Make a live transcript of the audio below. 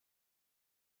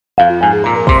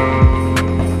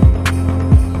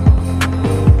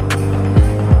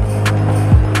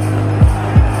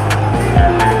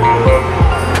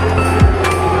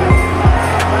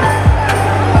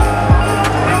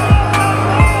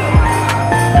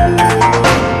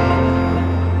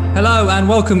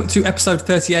welcome to episode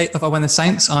 38 of I When the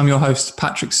Saints. I'm your host,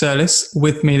 Patrick Surlis.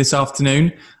 With me this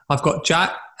afternoon, I've got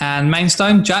Jack and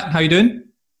Mainstone. Jack, how are you doing?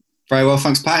 Very well,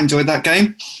 thanks, Pat. Enjoyed that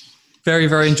game. Very,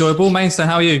 very enjoyable. Mainstone,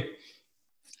 how are you?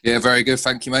 Yeah, very good.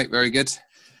 Thank you, mate. Very good.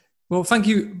 Well, thank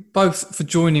you both for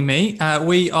joining me.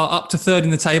 We are up to third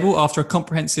in the table after a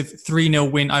comprehensive 3-0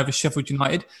 win over Sheffield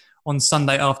United on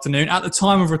Sunday afternoon. At the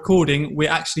time of recording, we're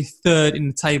actually third in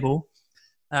the table,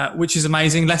 which is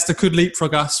amazing. Leicester could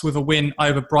leapfrog us with a win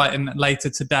over Brighton later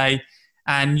today,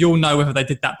 and you'll know whether they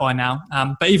did that by now.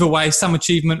 But either way, some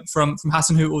achievement from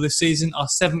Hasenhüttl this season, our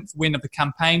 7th win of the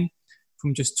campaign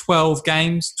from just 12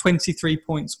 games, 23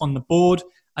 points on the board,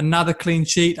 another clean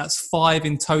sheet, that's 5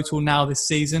 in total now this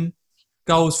season.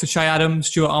 Goals for Che Adams,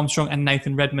 Stuart Armstrong and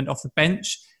Nathan Redmond off the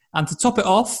bench. And to top it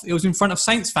off, it was in front of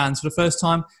Saints fans for the first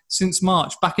time since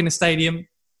March, back in the stadium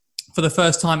for the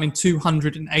first time in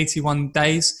 281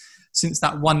 days since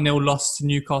that 1-0 loss to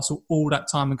Newcastle all that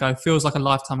time ago. Feels like a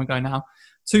lifetime ago now.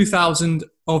 2,000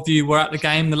 of you were at the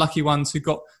game, the lucky ones who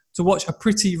got to watch a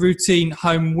pretty routine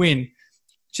home win.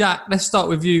 Jack, let's start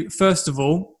with you. First of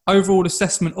all, overall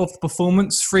assessment of the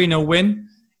performance, 3-0 win.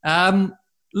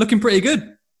 Looking pretty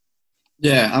good.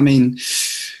 Yeah, I mean,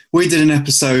 we did an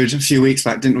episode a few weeks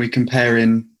back, didn't we,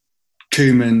 comparing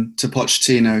Koeman to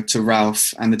Pochettino to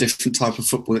Ralph and the different type of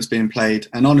football that's being played.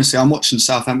 And honestly, I'm watching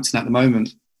Southampton at the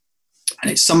moment,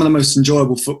 and it's some of the most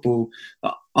enjoyable football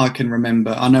that I can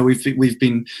remember. I know we've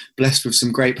been blessed with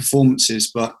some great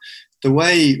performances, but the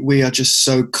way we are just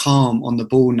so calm on the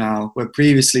ball now, where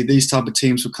previously these type of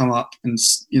teams would come up and,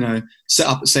 set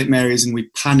up at St Mary's and we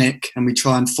panic and we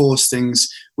try and force things.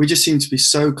 We just seem to be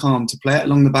so calm to play it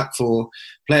along the back four,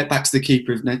 play it back to the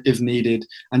keeper if needed,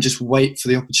 and just wait for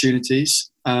the opportunities.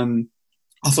 I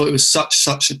thought it was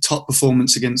such a top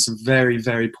performance against a very,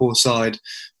 very poor side.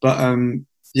 But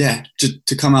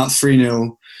to come out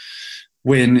 3-0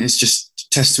 win is just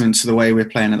testament to the way we're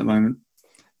playing at the moment.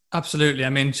 Absolutely. I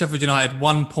mean, Sheffield United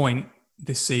 1 point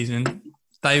this season.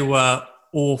 They were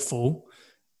awful.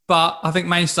 But I think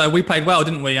Mainstone, we played well,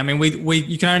 didn't we? I mean,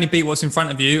 you can only beat what's in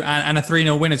front of you, and a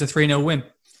 3-0 win is a 3-0 win.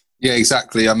 Yeah,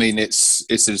 exactly. I mean, it's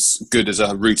as good as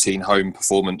a routine home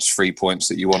performance, 3 points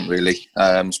that you want, really,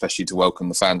 especially to welcome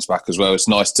the fans back as well. It's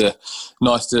nice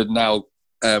to now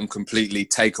completely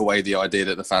take away the idea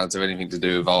that the fans have anything to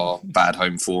do with our bad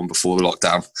home form before the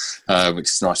lockdown, which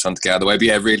is a nice one to get out of the way. But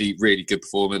yeah, really, really good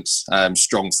performance.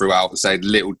 Strong throughout. Say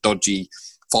little dodgy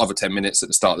 5 or 10 minutes at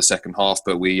the start of the second half,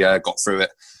 but we got through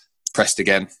it, pressed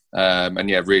again. And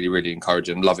yeah, really, really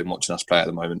encouraging. Loving watching us play at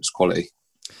the moment. It's quality.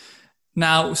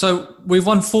 Now, so we've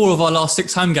won 4 of our last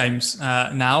 6 home games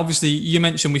now. Obviously, you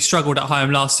mentioned we struggled at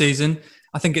home last season.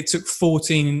 I think it took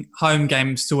 14 home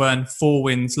games to earn 4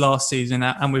 wins last season,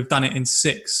 and we've done it in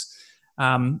 6.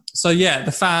 So yeah,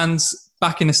 the fans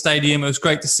back in the stadium, it was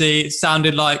great to see. It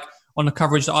sounded like on the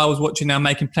coverage that I was watching, they were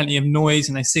making plenty of noise,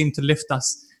 and they seemed to lift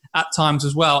us at times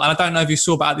as well. And I don't know if you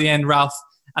saw, but at the end, Ralph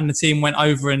and the team went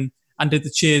over and did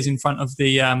the cheers in front of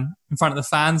the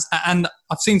fans. And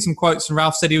I've seen some quotes, and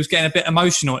Ralph said he was getting a bit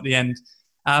emotional at the end.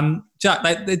 Jack,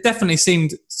 they definitely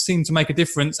seemed to make a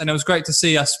difference, and it was great to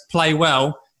see us play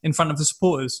well in front of the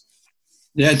supporters.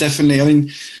 Yeah, definitely. I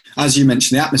mean, as you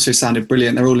mentioned, the atmosphere sounded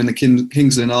brilliant. They're all in the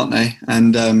Kingsland, aren't they?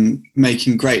 And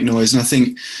making great noise. And I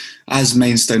think, as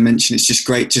Mainstone mentioned, it's just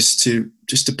great just to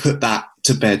put that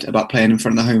to bed about playing in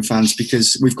front of the home fans,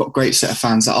 because we've got a great set of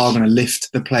fans that are going to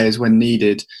lift the players when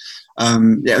needed.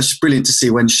 It was just brilliant to see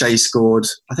when Shea scored.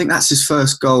 I think that's his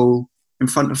first goal in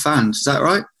front of fans. Is that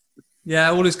right?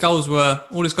 Yeah, all his goals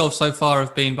so far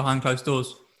have been behind closed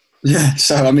doors. Yeah,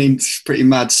 so I mean, it's a pretty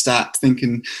mad stat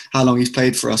thinking how long he's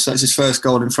played for us. So that's his first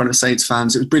goal in front of Saints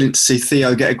fans. It was brilliant to see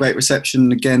Theo get a great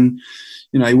reception. Again,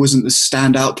 he wasn't the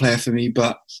standout player for me,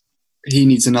 but he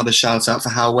needs another shout out for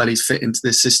how well he's fit into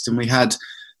this system. We had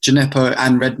Gineppo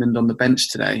and Redmond on the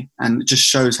bench today, and it just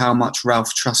shows how much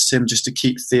Ralph trusts him just to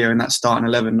keep Theo in that starting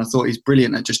 11. I thought he's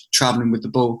brilliant at just travelling with the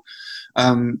ball.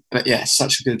 But yeah,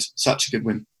 such a good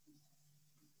win.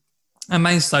 And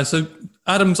Mainstay, so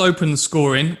Adams opened the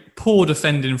scoring, poor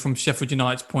defending from Sheffield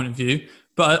United's point of view,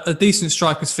 but a decent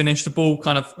striker's finish, the ball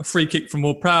kind of a free kick from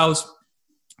Ward-Prowse,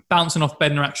 bouncing off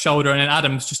Bednarek's shoulder, and then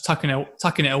Adams just tucking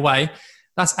it away.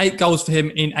 That's 8 goals for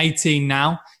him in 18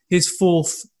 now, his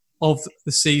 4th of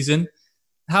the season.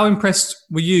 How impressed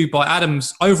were you by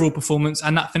Adams' overall performance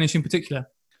and that finish in particular?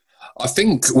 I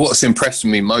think what's impressed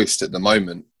me most at the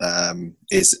moment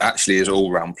is actually his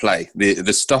all-round play.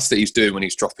 The stuff that he's doing when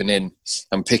he's dropping in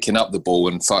and picking up the ball,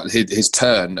 and his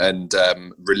turn and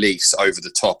release over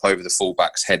the top, over the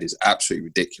fullback's head is absolutely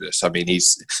ridiculous. I mean,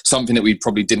 he's something that we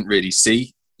probably didn't really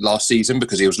see last season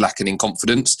because he was lacking in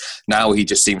confidence. Now he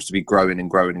just seems to be growing and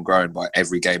growing and growing by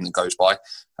every game that goes by.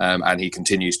 And he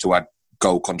continues to add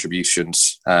goal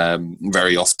contributions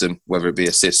very often, whether it be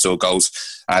assists or goals.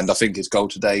 And I think his goal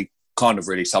today kind of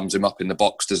really sums him up in the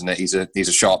box, doesn't it? He's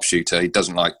a sharpshooter. He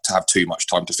doesn't like to have too much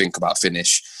time to think about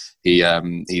finish.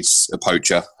 He's a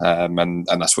poacher, and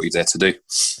that's what he's there to do.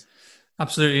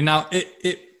 Absolutely. Now,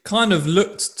 it kind of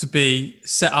looked to be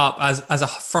set up as a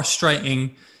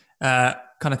frustrating kind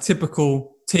of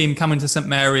typical team coming to St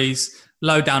Mary's,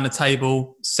 low down the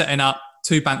table, setting up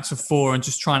 2 banks of 4 and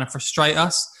just trying to frustrate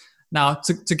us. Now,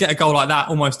 to get a goal like that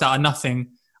almost out of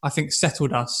nothing, I think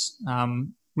settled us,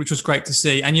 which was great to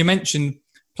see. And you mentioned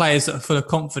players that are full of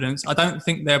confidence. I don't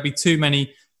think there'll be too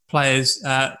many players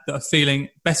that are feeling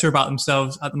better about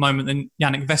themselves at the moment than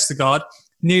Yannick Vestergaard.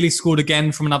 Nearly scored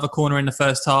again from another corner in the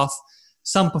first half.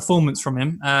 Some performance from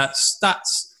him.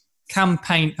 Stats can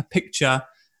paint a picture.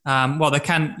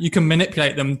 You can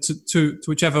manipulate them to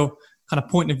whichever kind of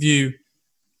point of view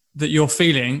that you're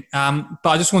feeling. But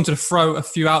I just wanted to throw a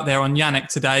few out there on Yannick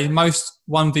today. Most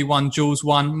 1v1 duels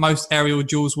won, most aerial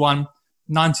duels won,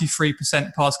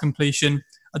 93% pass completion,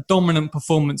 a dominant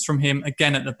performance from him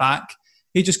again at the back.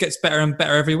 He just gets better and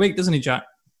better every week, doesn't he, Jack?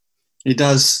 He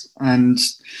does. And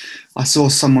I saw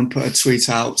someone put a tweet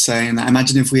out saying that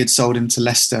imagine if we had sold him to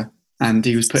Leicester and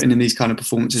he was putting in these kind of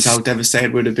performances, how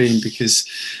devastated would have been, because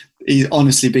he's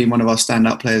honestly been one of our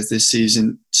standout players this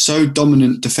season. So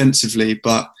dominant defensively,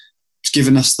 but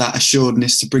given us that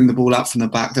assuredness to bring the ball out from the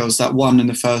back. There was that one in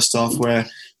the first half where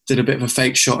did a bit of a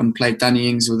fake shot and played Danny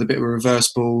Ings with a bit of a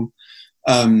reverse ball.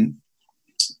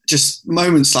 Just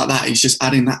moments like that, he's just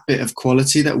adding that bit of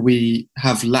quality that we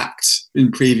have lacked in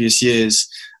previous years.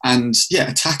 And yeah,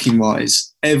 attacking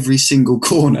wise, every single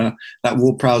corner that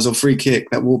Ward-Prowse or free kick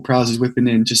that Ward-Prowse is whipping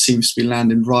in just seems to be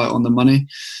landing right on the money.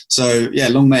 So yeah,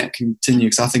 long may it continue,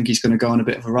 because I think he's going to go on a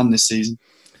bit of a run this season.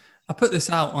 I put this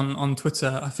out on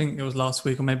Twitter, I think it was last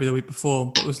week or maybe the week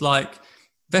before, but it was like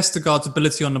Vestergaard's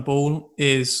ability on the ball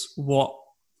is what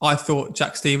I thought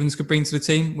Jack Stephens could bring to the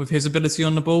team with his ability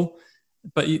on the ball.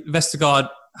 But Vestergaard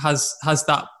has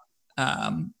that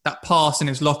pass in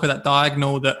his locker, that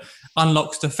diagonal that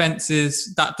unlocks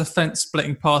defences, that defence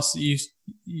splitting pass that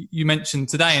you mentioned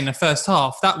today in the first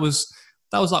half. That was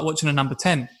like watching a number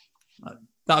 10.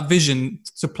 That vision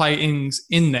to play Ings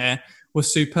in there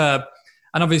was superb.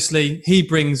 And obviously he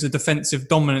brings a defensive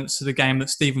dominance to the game that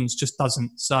Stephens just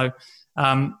doesn't. So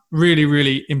really,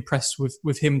 really impressed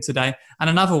with him today. And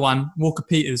another one,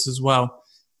 Walker-Peters as well.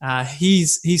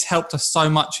 He's helped us so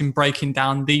much in breaking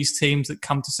down these teams that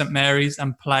come to St Mary's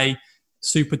and play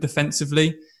super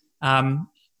defensively.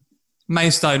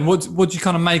 Maidstone, what do you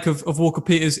kind of make of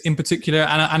Walker-Peters in particular,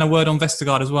 and a word on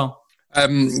Vestergaard as well?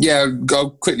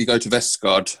 I'll quickly go to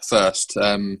Vestergaard first.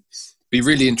 Be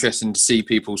really interesting to see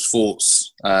people's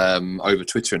thoughts over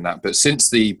Twitter and that. But since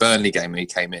the Burnley game when he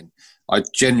came in, I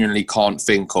genuinely can't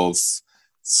think of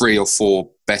 3 or 4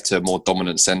 better, more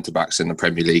dominant centre-backs in the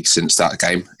Premier League since that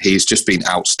game. He's just been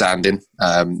outstanding.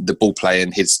 The ball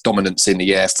playing, his dominance in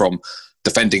the air from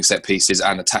defending set pieces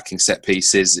and attacking set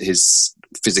pieces, his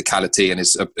physicality and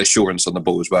his assurance on the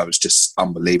ball as well was just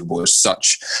unbelievable. It was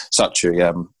such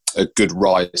a good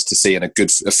rise to see, and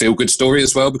a feel-good story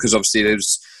as well, because obviously there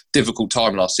was difficult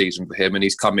time last season for him, and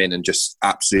he's come in and just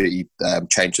absolutely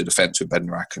changed the defence with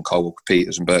Bednarek and Cole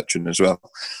Walker-Peters and Bertrand as well.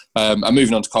 And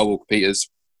moving on to Cole Walker-Peters,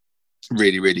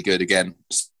 really, really good again.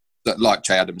 Like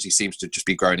Che Adams, he seems to just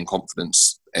be growing in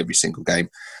confidence every single game.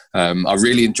 I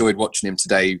really enjoyed watching him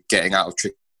today, getting out of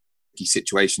tricky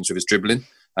situations with his dribbling.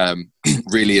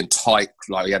 Really in tight,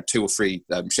 like he had 2 or 3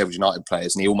 Sheffield United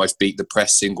players, and he almost beat the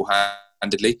press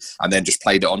single-handedly and then just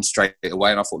played it on straight away.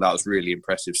 And I thought that was really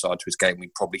impressive side to his game. We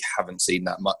probably haven't seen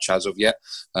that much as of yet.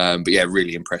 But yeah,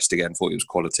 really impressed again. Thought it was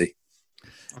quality.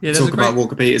 Yeah, talk about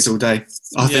Walker-Peters all day.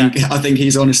 I think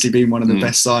he's honestly been one of the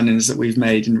best signings that we've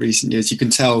made in recent years. You can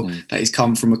tell that he's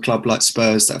come from a club like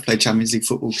Spurs that have played Champions League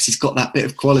football, because he's got that bit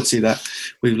of quality that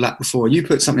we've lacked before. You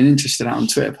put something interesting out on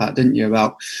Twitter, Pat, didn't you,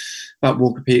 about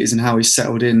Walker-Peters and how he's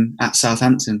settled in at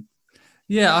Southampton?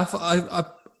 Yeah,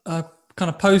 I kind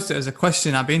of posed it as a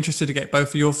question. I'd be interested to get both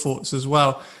of your thoughts as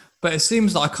well. But it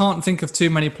seems that I can't think of too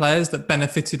many players that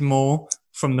benefited more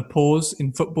from the pause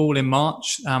in football in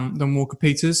March than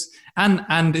Walker-Peters.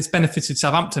 And it's benefited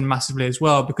Southampton massively as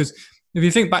well, because if you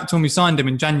think back to when we signed him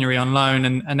in January on loan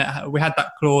and we had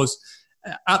that clause,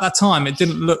 at that time it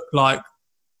didn't look like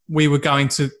we were going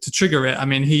to trigger it. I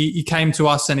mean, he came to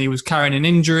us and he was carrying an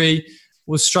injury,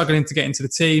 was struggling to get into the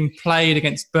team, played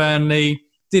against Burnley,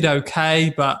 did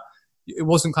okay, but it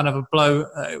wasn't kind of a blow.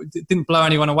 It didn't blow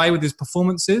anyone away with his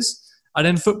performances. And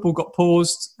then football got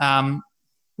paused.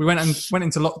 we went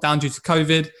into lockdown due to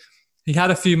COVID. He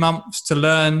had a few months to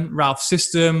learn Ralph's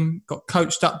system, got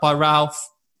coached up by Ralph.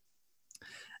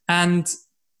 And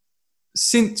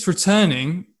since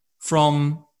returning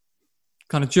from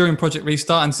kind of during Project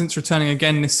Restart and since returning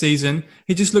again this season,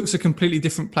 he just looks a completely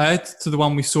different player to the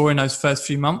one we saw in those first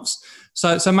few months.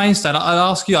 So Mainstay, I'd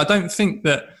ask you, I don't think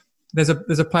that there's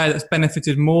a player that's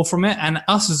benefited more from it. And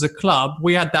us as a club,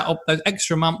 we had those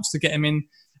extra months to get him in,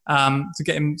 to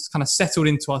get him kind of settled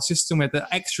into our system. We had the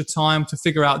extra time to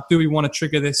figure out, do we want to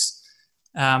trigger this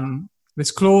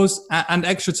clause, and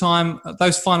extra time.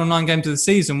 Those final 9 games of the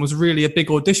season was really a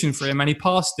big audition for him, and he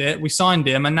passed it. We signed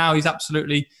him, and now he's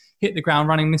absolutely hit the ground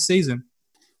running this season.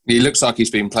 He looks like he's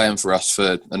been playing for us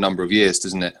for a number of years,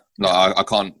 doesn't it? Like I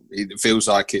can't. It feels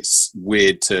like it's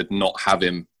weird to not have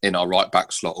him in our right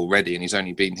back slot already, and he's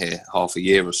only been here half a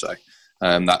year or so.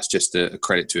 That's just a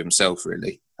credit to himself,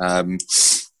 really. I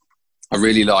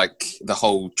really like the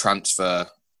whole transfer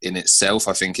in itself.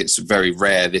 I think it's very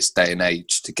rare this day and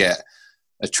age to get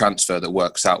a transfer that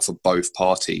works out for both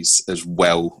parties as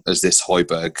well as this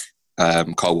Højbjerg,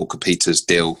 Kyle Walker-Peters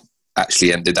deal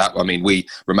actually ended up. I mean,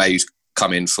 Romeu's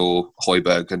come in for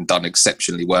Højbjerg and done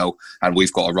exceptionally well, and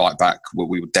we've got a right back what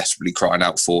we were desperately crying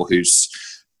out for, who's,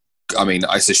 I mean,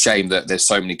 it's a shame that there's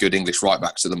so many good English right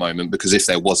backs at the moment, because if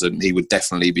there wasn't, he would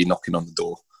definitely be knocking on the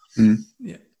door.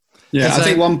 Yeah, I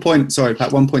think one point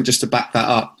just to back that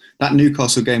up, that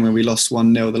Newcastle game where we lost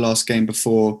 1-0, the last game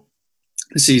before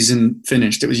the season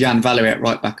finished, it was Jan Valery at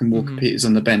right back and Walker-Peters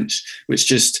on the bench, which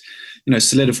just,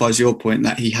 solidifies your point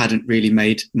that he hadn't really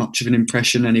made much of an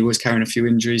impression and he was carrying a few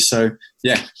injuries. So,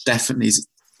 yeah, definitely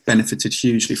benefited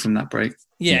hugely from that break.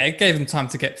 Yeah, it gave him time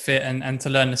to get fit and to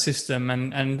learn the system.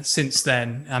 And since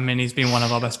then, I mean, he's been one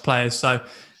of our best players. So,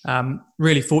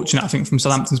 really fortunate, I think, from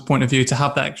Southampton's point of view, to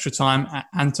have that extra time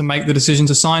and to make the decision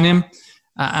to sign him.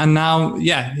 And now,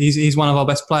 yeah, he's one of our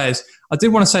best players. I did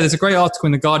want to say there's a great article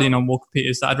in The Guardian on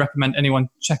Walker-Peters that I'd recommend anyone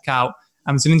check out.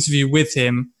 It's an interview with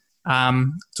him.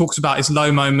 Talks about his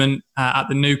low moment at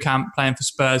the Nou Camp playing for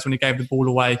Spurs when he gave the ball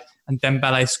away and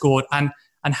Dembele scored, and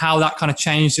how that kind of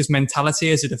changed his mentality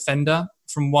as a defender,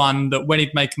 from one that when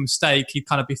he'd make a mistake, he'd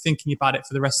kind of be thinking about it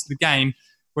for the rest of the game.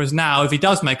 Whereas now, if he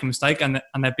does make a mistake, and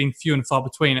they've been few and far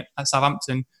between at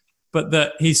Southampton, but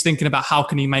that he's thinking about how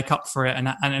can he make up for it,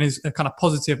 and is a kind of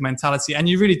positive mentality. And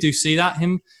you really do see that,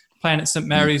 him playing at St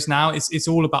Mary's now. It's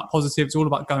all about positive. It's all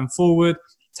about going forward,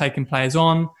 taking players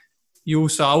on. I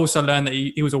also learned that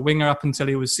he was a winger up until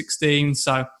he was 16.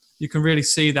 So you can really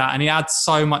see that. And he adds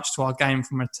so much to our game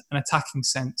from an attacking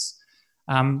sense.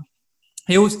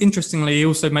 He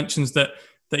also mentions that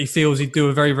he feels he'd do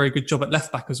a very, very good job at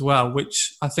left back as well,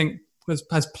 which I think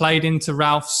has played into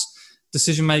Ralph's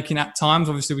decision-making at times.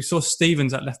 Obviously, we saw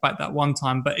Stevens at left back that one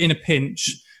time, but in a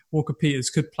pinch,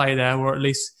 Walker-Peters could play there, or at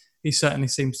least he certainly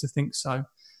seems to think so.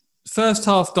 First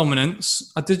half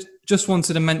dominance, I just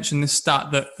wanted to mention this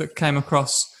stat that came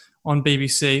across on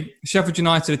BBC. Sheffield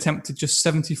United attempted just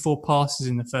 74 passes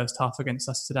in the first half against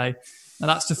us today. Now,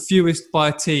 that's the fewest by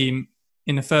a team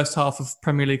in the first half of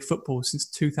Premier League football since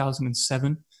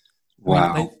 2007.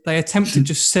 Wow. I mean, they attempted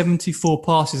just 74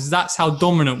 passes. That's how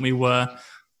dominant we were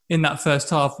in that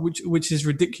first half, which is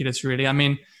ridiculous, really. I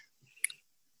mean,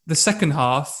 the second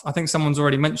half, I think someone's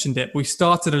already mentioned it, we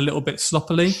started a little bit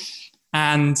sloppily.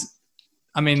 And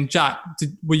I mean, Jack,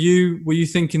 were you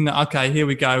thinking that, okay, here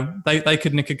we go, they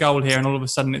could nick a goal here and all of a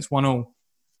sudden it's 1-1?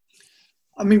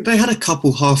 I mean, they had a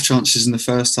couple half chances in the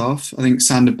first half. I think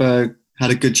Sanderberg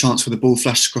had a good chance where the ball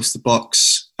flashed across the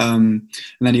box. And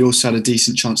then he also had a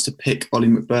decent chance to pick Ollie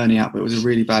McBurney out, but it was a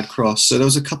really bad cross. So there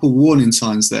was a couple warning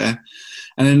signs there.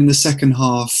 And then in the second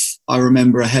half, I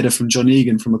remember a header from John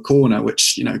Egan from a corner,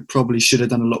 which, probably should have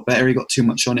done a lot better. He got too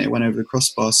much on it. It went over the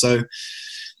crossbar. So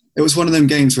it was one of them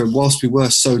games where, whilst we were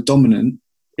so dominant,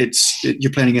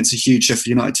 you're playing against a huge Sheffield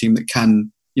United team that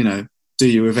can, do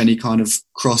you with any kind of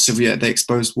cross. If they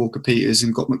exposed Walker-Peters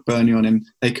and got McBurney on him,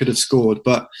 they could have scored.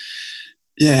 But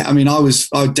yeah, I mean,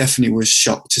 I definitely was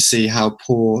shocked to see how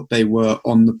poor they were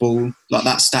on the ball. Like,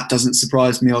 that stat doesn't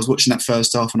surprise me. I was watching that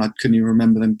first half and I couldn't even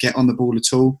remember them get on the ball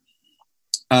at all.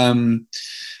 And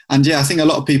yeah, I think a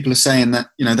lot of people are saying that,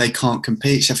 they can't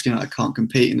compete. Sheffield United can't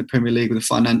compete in the Premier League with the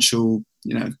financial,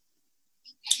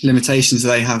 limitations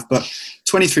they have. But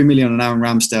 23 million on Aaron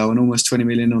Ramsdale and almost 20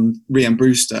 million on Rhian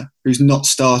Brewster, who's not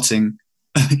starting.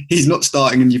 He's not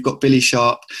starting, and you've got Billy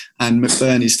Sharp and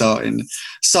McBurney starting.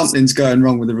 Something's going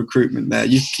wrong with the recruitment there.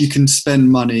 You can spend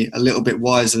money a little bit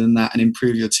wiser than that and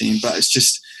improve your team, but it's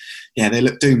just, yeah, they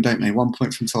look doomed, don't they? 1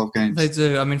 point from 12 games. They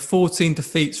do. I mean, 14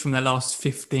 defeats from their last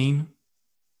 15.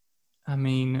 I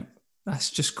mean,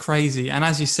 that's just crazy. And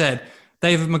as you said,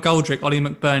 David McGoldrick, Ollie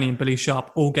McBurney and Billy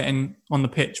Sharp all getting on the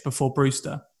pitch before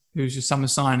Brewster, who's your summer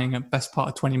signing at best part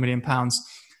of £20 million.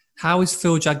 How is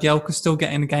Phil Jagielka still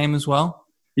getting the game as well?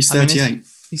 He's 38.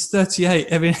 He's 38.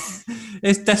 I mean,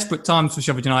 it's desperate times for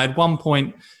Sheffield United. 1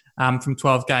 point from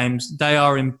 12 games. They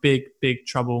are in big, big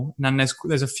trouble. And then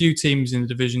there's a few teams in the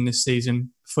division this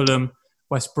season, Fulham,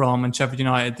 West Brom and Sheffield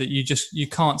United, that you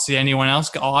can't see anyone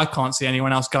else I can't see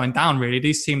anyone else going down, really.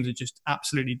 These teams are just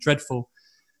absolutely dreadful.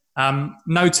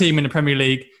 No team in the Premier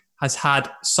League has had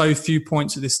so few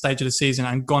points at this stage of the season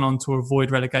and gone on to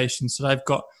avoid relegation. So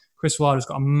Chris Wilder's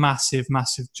got a massive,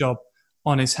 massive job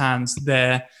on his hands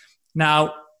there.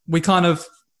 Now,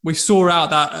 we saw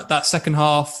out that second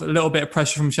half, a little bit of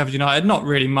pressure from Sheffield United, not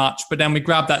really much, but then we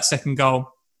grabbed that second goal.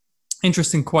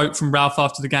 Interesting quote from Ralph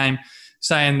after the game,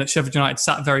 saying that Sheffield United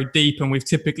sat very deep and we've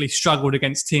typically struggled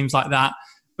against teams like that.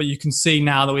 But you can see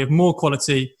now that we have more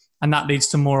quality and that leads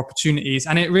to more opportunities.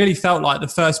 And it really felt like the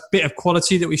first bit of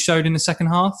quality that we showed in the second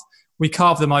half. We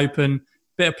carved them open,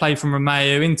 bit of play from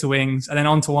Romeo into wings and then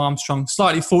on to Armstrong.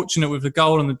 Slightly fortunate with the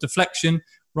goal and the deflection,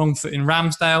 wrong foot in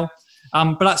Ramsdale.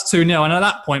 But that's 2-0. And at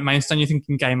that point, Maidstone, you're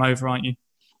thinking game over, aren't you?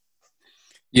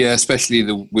 Yeah,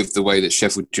 especially with the way that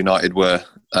Sheffield United were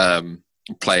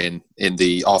playing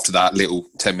after that little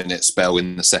 10-minute spell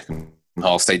in the second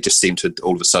half. They just seemed to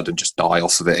all of a sudden just die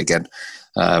off of it again.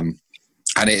 I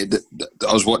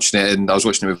was watching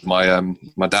it with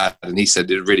my dad, and he said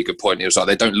a really good point. He was like,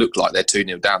 they don't look like they're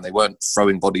 2-0 down. They weren't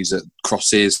throwing bodies at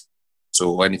crosses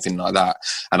or anything like that.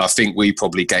 And I think we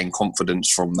probably gained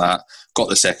confidence from that, got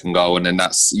the second goal, and then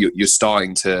you're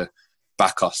starting to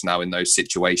back us now in those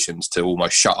situations to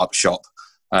almost shut up shop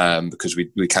because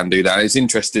we can do that. It's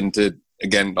interesting to,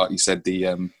 again, like you said,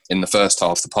 in the first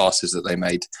half, the passes that they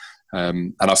made.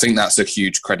 And I think that's a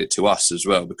huge credit to us as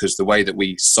well, because the way that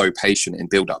we're so patient in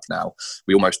build-up now,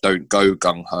 we almost don't go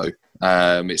gung-ho.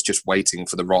 It's just waiting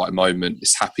for the right moment.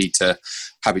 It's happy to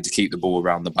keep the ball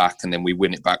around the back, and then we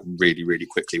win it back really, really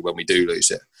quickly when we do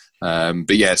lose it.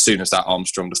 But yeah, as soon as that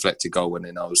Armstrong deflected goal went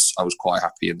in, I was quite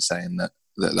happy in saying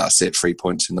that's it, 3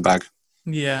 points in the bag.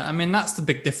 Yeah, I mean, that's the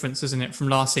big difference, isn't it, from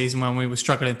last season when we were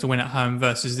struggling to win at home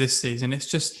versus this season. It's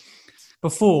just,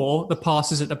 before, the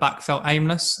passes at the back felt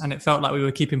aimless and it felt like we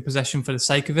were keeping possession for the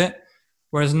sake of it.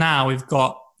 Whereas now we've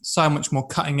got so much more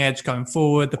cutting edge going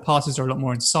forward. The passes are a lot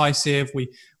more incisive. We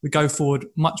go forward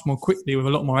much more quickly with a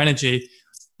lot more energy.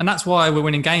 And that's why we're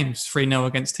winning games 3-0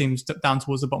 against teams down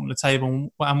towards the bottom of the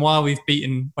table. And why we've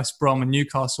beaten West Brom and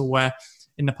Newcastle, where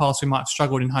in the past we might have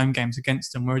struggled in home games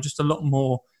against them. We're just a lot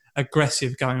more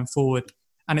aggressive going forward,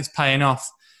 and it's paying off.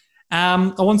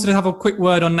 I wanted to have a quick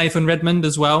word on Nathan Redmond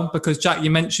as well, because Jack, you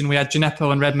mentioned we had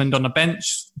Gineppo and Redmond on the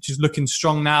bench, which is looking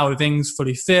strong now with Ings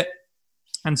fully fit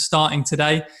and starting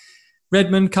today.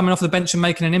 Redmond coming off the bench and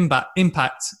making an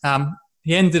impact.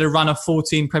 He ended a run of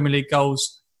 14 Premier League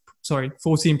games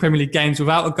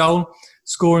without a goal,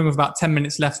 scoring with about 10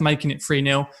 minutes left, making it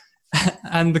 3-0.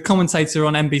 And the commentator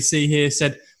on NBC here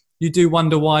said, you do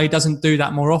wonder why he doesn't do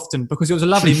that more often, because it was a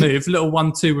lovely move, a little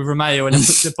 1-2 with Romeo and then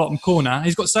puts the bottom corner.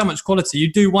 He's got so much quality.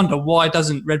 You do wonder why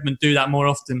doesn't Redmond do that more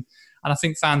often? And I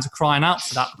think fans are crying out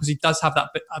for that, because he does have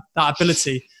that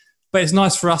ability. But it's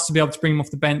nice for us to be able to bring him off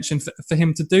the bench and for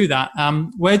him to do that.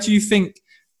 Where do you think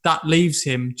that leaves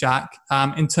him, Jack,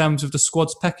 in terms of the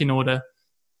squad's pecking order?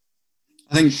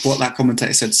 I think what that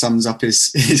commentator said sums up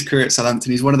his career at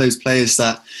Southampton. He's one of those players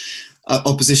that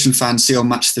opposition fans see on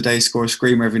Match of the Day, score a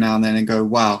screamer every now and then and go,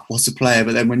 wow, what a player.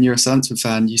 But then when you're a Southampton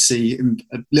fan, you see him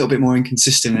a little bit more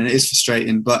inconsistent, and it is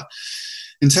frustrating. But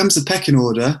in terms of pecking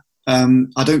order,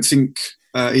 I don't think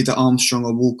either Armstrong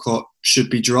or Walcott should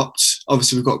be dropped.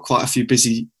 Obviously, we've got a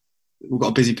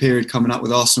busy period coming up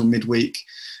with Arsenal midweek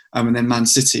and then Man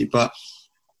City. But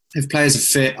if players are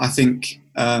fit, I think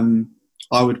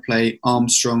I would play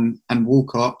Armstrong and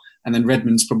Walcott, and then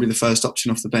Redmond's probably the first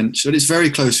option off the bench. But it's very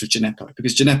close with Gineppo,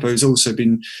 because Gineppo has also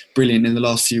been brilliant in the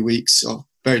last few weeks, or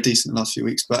very decent in the last few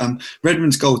weeks. But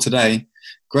Redmond's goal today,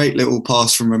 great little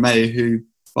pass from Romeo, who,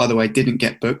 by the way, didn't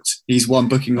get booked. He's one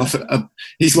booking off missing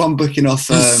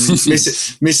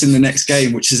the next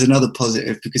game, which is another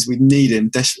positive because we need him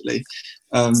desperately.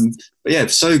 But yeah,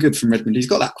 so good from Redmond. He's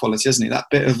got that quality, hasn't he? That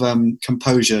bit of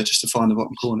composure just to find the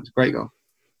bottom corner. It's a great goal.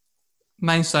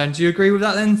 Maidstone, do you agree with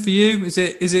that then for you? Is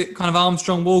it kind of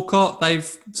Armstrong, Walcott?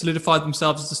 They've solidified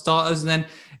themselves as the starters, and then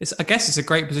I guess it's a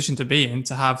great position to be in,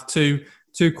 to have two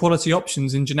quality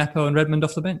options in Gineppo and Redmond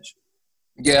off the bench.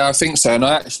 Yeah, I think so. And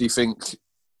I actually think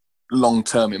long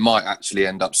term it might actually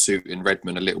end up suiting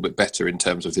Redmond a little bit better in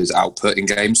terms of his output in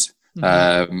games.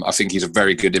 Mm-hmm. I think he's a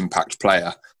very good impact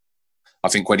player. I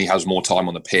think when he has more time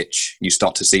on the pitch, you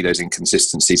start to see those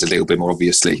inconsistencies a little bit more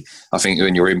obviously. I think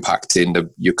when you're impacting,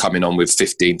 you're coming on with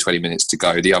 15, 20 minutes to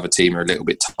go. The other team are a little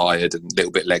bit tired and a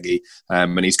little bit leggy.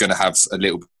 And he's going to have a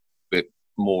little bit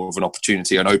more of an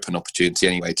opportunity, an open opportunity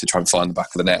anyway, to try and find the back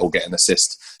of the net or get an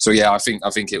assist. So yeah, I think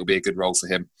it'll be a good role for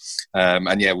him.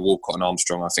 And yeah, Walcott and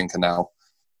Armstrong, I think, are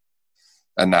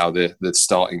now the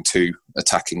starting two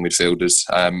attacking midfielders.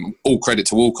 All credit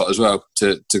to Walcott as well,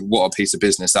 to what a piece of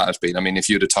business that has been. I mean, if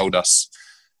you'd have told us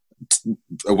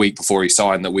a week before he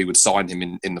signed that we would sign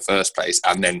him in the first place,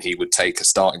 and then he would take a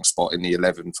starting spot in the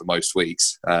 11 for most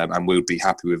weeks, and we would be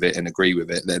happy with it and agree with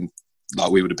it, then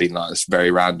we would have been it's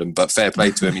very random. But fair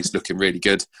play to him, he's looking really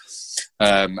good.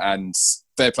 And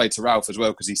fair play to Ralph as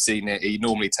well, because he's seen it. He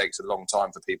normally takes a long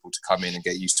time for people to come in and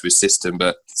get used to his system,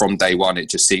 but from day one it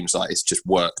just seems like it's just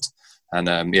worked. And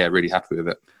really happy with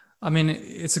it. I mean,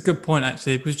 it's a good point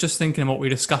actually. I was just thinking of what we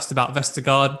discussed about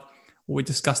Vestergaard, what we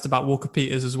discussed about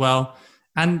Walker-Peters as well,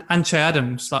 and Che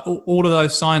Adams. Like all of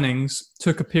those signings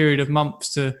took a period of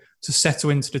months to settle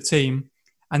into the team.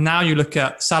 And now you look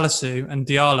at Salisu and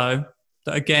Diallo,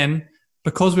 that again,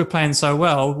 because we're playing so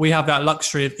well, we have that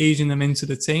luxury of easing them into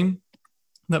the team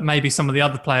that maybe some of the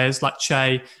other players like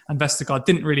Che and Vestergaard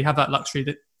didn't really have that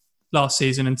luxury last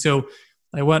season until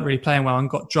they weren't really playing well and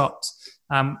got dropped.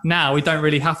 Now we don't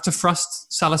really have to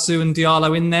thrust Salisu and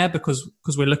Diallo in there because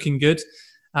we're looking good.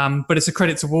 But it's a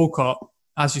credit to Walcott,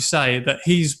 as you say, that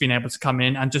he's been able to come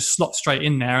in and just slot straight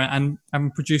in there and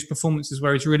produce performances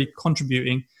where he's really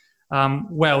contributing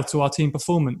well to our team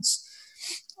performance.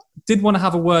 Did want to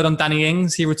have a word on Danny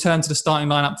Ings. He returned to the starting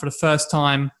lineup for the first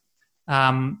time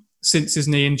since his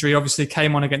knee injury. Obviously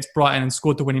came on against Brighton and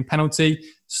scored the winning penalty.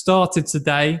 Started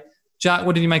today. Jack,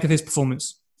 what did you make of his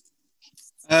performance?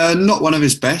 Not one of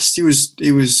his best. He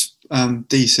was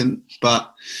decent,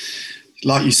 but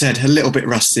like you said, a little bit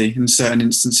rusty in certain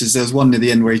instances. There was one near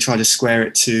the end where he tried to square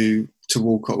it to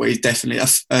Walcott, where he's definitely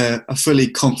a fully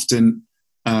confident,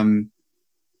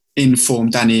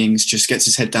 informed Danny Ings just gets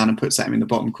his head down and puts that in the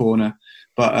bottom corner.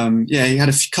 But he had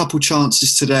a couple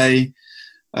chances today.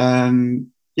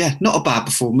 Not a bad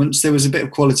performance. There was a bit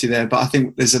of quality there, but I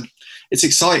think it's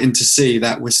exciting to see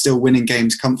that we're still winning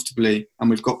games comfortably, and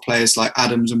we've got players like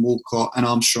Adams and Walcott and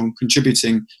Armstrong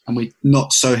contributing, and we're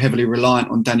not so heavily reliant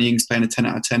on Danny Ings playing a 10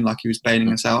 out of 10 like he was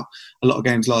bailing us out a lot of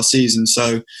games last season.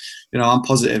 So, I'm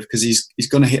positive because he's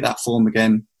going to hit that form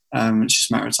again. It's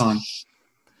just a matter of time.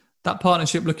 That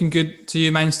partnership looking good to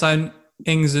you, Mainstone?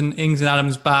 Ings and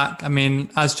Adams back. I mean,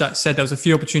 as Jack said, there was a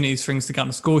few opportunities for Ings to get on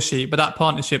the score sheet, but that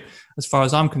partnership, as far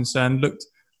as I'm concerned, looked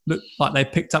like they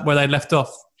picked up where they left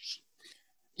off.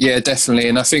 Yeah, definitely.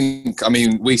 And I think,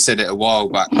 we said it a while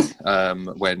back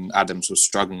when Adams was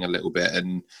struggling a little bit,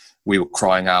 and we were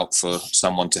crying out for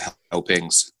someone to help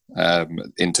Ings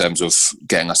in terms of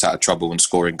getting us out of trouble and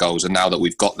scoring goals. And now that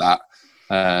we've got that,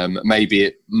 maybe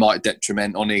it might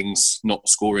detriment on Ings not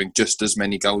scoring just as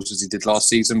many goals as he did last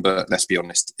season, but let's be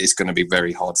honest, it's going to be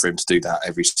very hard for him to do that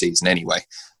every season anyway.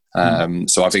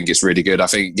 So I think it's really good. I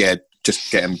think,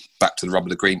 just getting back to the rub of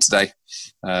the green today.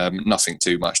 Nothing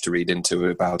too much to read into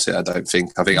about it, I don't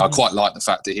think. I quite like the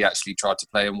fact that he actually tried to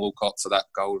play in Walcott for that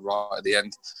goal right at the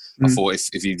end. I thought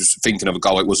if he was thinking of a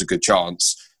goal, it was a good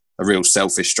chance. A real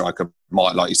selfish striker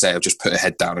might, like you say, have just put a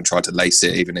head down and tried to lace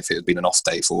it, even if it had been an off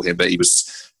day for him. But he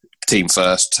was team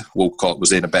first. Walcott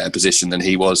was in a better position than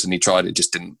he was, and he tried it.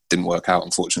 Just didn't work out,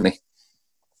 unfortunately.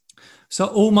 So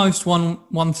almost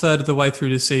one third of the way through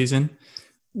the season,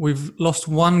 we've lost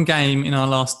one game in our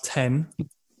last 10.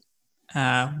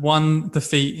 One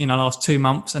defeat in our last 2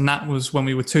 months, and that was when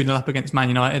we were 2-0 up against Man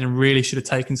United and really should have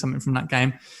taken something from that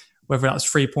game, whether that was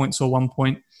 3 points or 1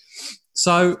 point.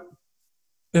 So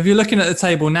if you're looking at the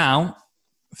table now,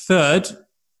 third,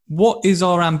 what is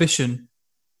our ambition?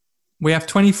 We have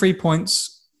 23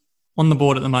 points on the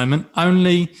board at the moment.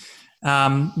 Only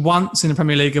once in the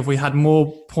Premier League have we had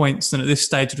more points than at this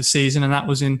stage of the season, and that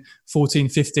was in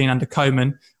 14-15 under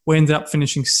Koeman. We ended up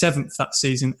finishing 7th that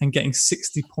season and getting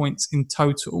 60 points in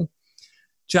total.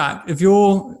 Jack, if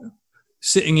you're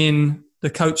sitting in the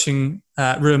coaching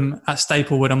room at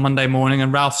Staplewood on Monday morning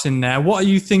and Ralph's in there, what are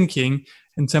you thinking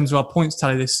in terms of our points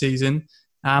tally this season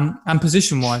and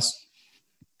position-wise?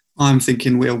 I'm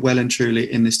thinking we are well and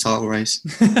truly in this title race.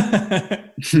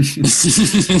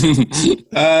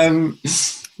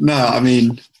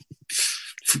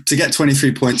 To get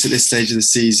 23 points at this stage of the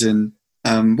season,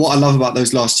 what I love about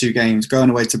those last 2 games, going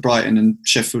away to Brighton and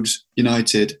Sheffield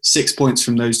United, 6 points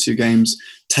from those 2 games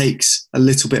takes a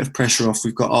little bit of pressure off.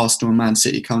 We've got Arsenal and Man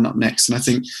City coming up next. And I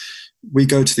think we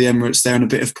go to the Emirates, they're in a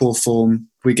bit of poor form,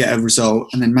 we get a result.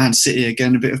 And then Man City,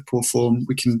 again, a bit of poor form.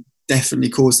 We can definitely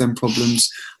cause them problems.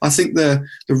 I think the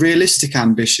realistic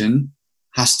ambition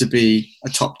has to be a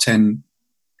top 10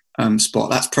 spot.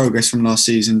 That's progress from last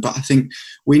season, but I think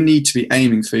we need to be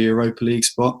aiming for a Europa League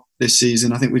spot this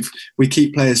season. I think we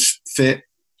keep players fit,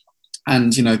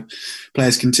 and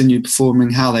players continue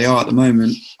performing how they are at the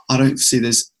moment. I don't see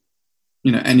there's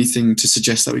anything to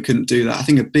suggest that we couldn't do that. I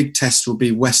think a big test will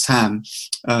be West Ham.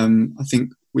 I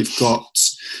think we've got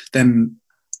them.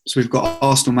 So we've got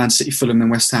Arsenal, Man City, Fulham and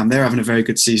West Ham. They're having a very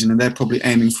good season and they're probably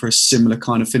aiming for a similar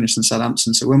kind of finish than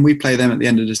Southampton. So when we play them at the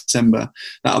end of December,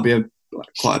 that'll be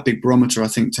quite a big barometer, I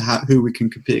think, to who we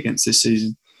can compete against this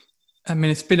season. I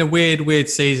mean, it's been a weird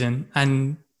season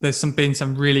and there's been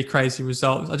some really crazy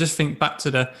results. I just think back to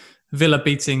the Villa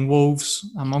beating Wolves.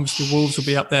 Obviously, Wolves will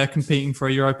be up there competing for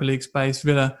a Europa League space.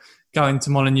 Villa going to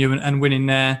Molineux and winning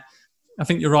there. I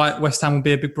think you're right. West Ham will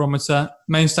be a big barometer.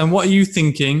 Mainstone, what are you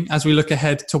thinking as we look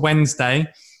ahead to Wednesday?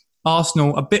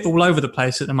 Arsenal a bit all over the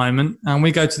place at the moment, and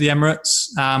we go to the Emirates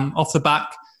off the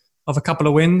back of a couple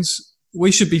of wins.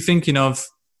 We should be thinking of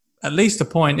at least a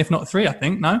point, if not 3, I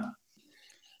think, no?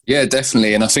 Yeah,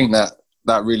 definitely. And I think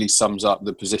that really sums up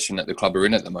the position that the club are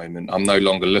in at the moment. I'm no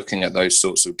longer looking at those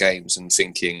sorts of games and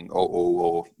thinking,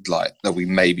 or like, that we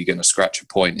may be going to scratch a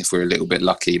point if we're a little bit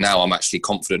lucky. Now I'm actually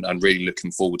confident and really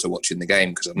looking forward to watching the game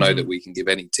because I know that we can give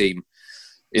any team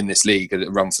in this league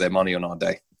a run for their money on our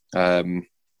day. And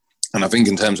I think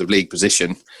in terms of league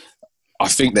position, I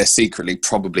think they're secretly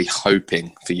probably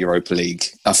hoping for Europa League.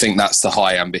 I think that's the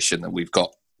high ambition that we've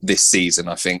got this season.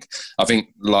 I think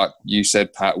like you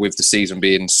said, Pat, with the season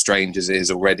being strange as it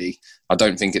is already, I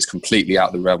don't think it's completely out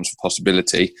of the realms of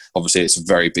possibility. Obviously, it's a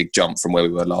very big jump from where we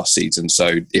were last season.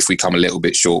 So if we come a little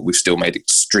bit short, we've still made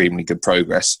extremely good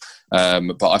progress.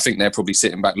 But I think they're probably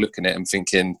sitting back looking at it and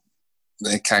thinking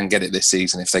they can get it this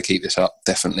season if they keep this up,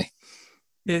 definitely.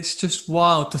 It's just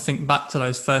wild to think back to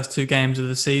those first 2 games of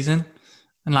the season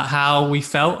and like how we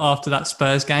felt after that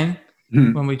Spurs game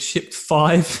when we'd shipped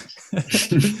 5.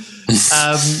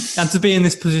 And to be in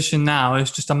this position now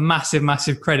is just a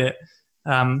massive credit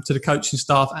to the coaching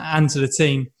staff and to the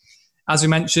team. As we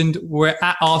mentioned, we're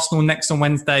at Arsenal next on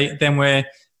Wednesday, then we're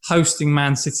hosting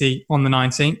Man City on the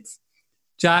 19th.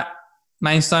 Jack,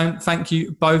 Mainstone, thank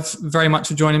you both very much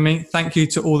for joining me. Thank you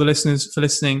to all the listeners for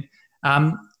listening.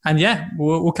 And yeah,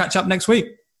 we'll catch up next week.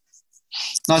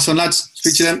 Nice one, lads.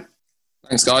 Speak to you then.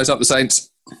 Thanks, guys. Up the Saints.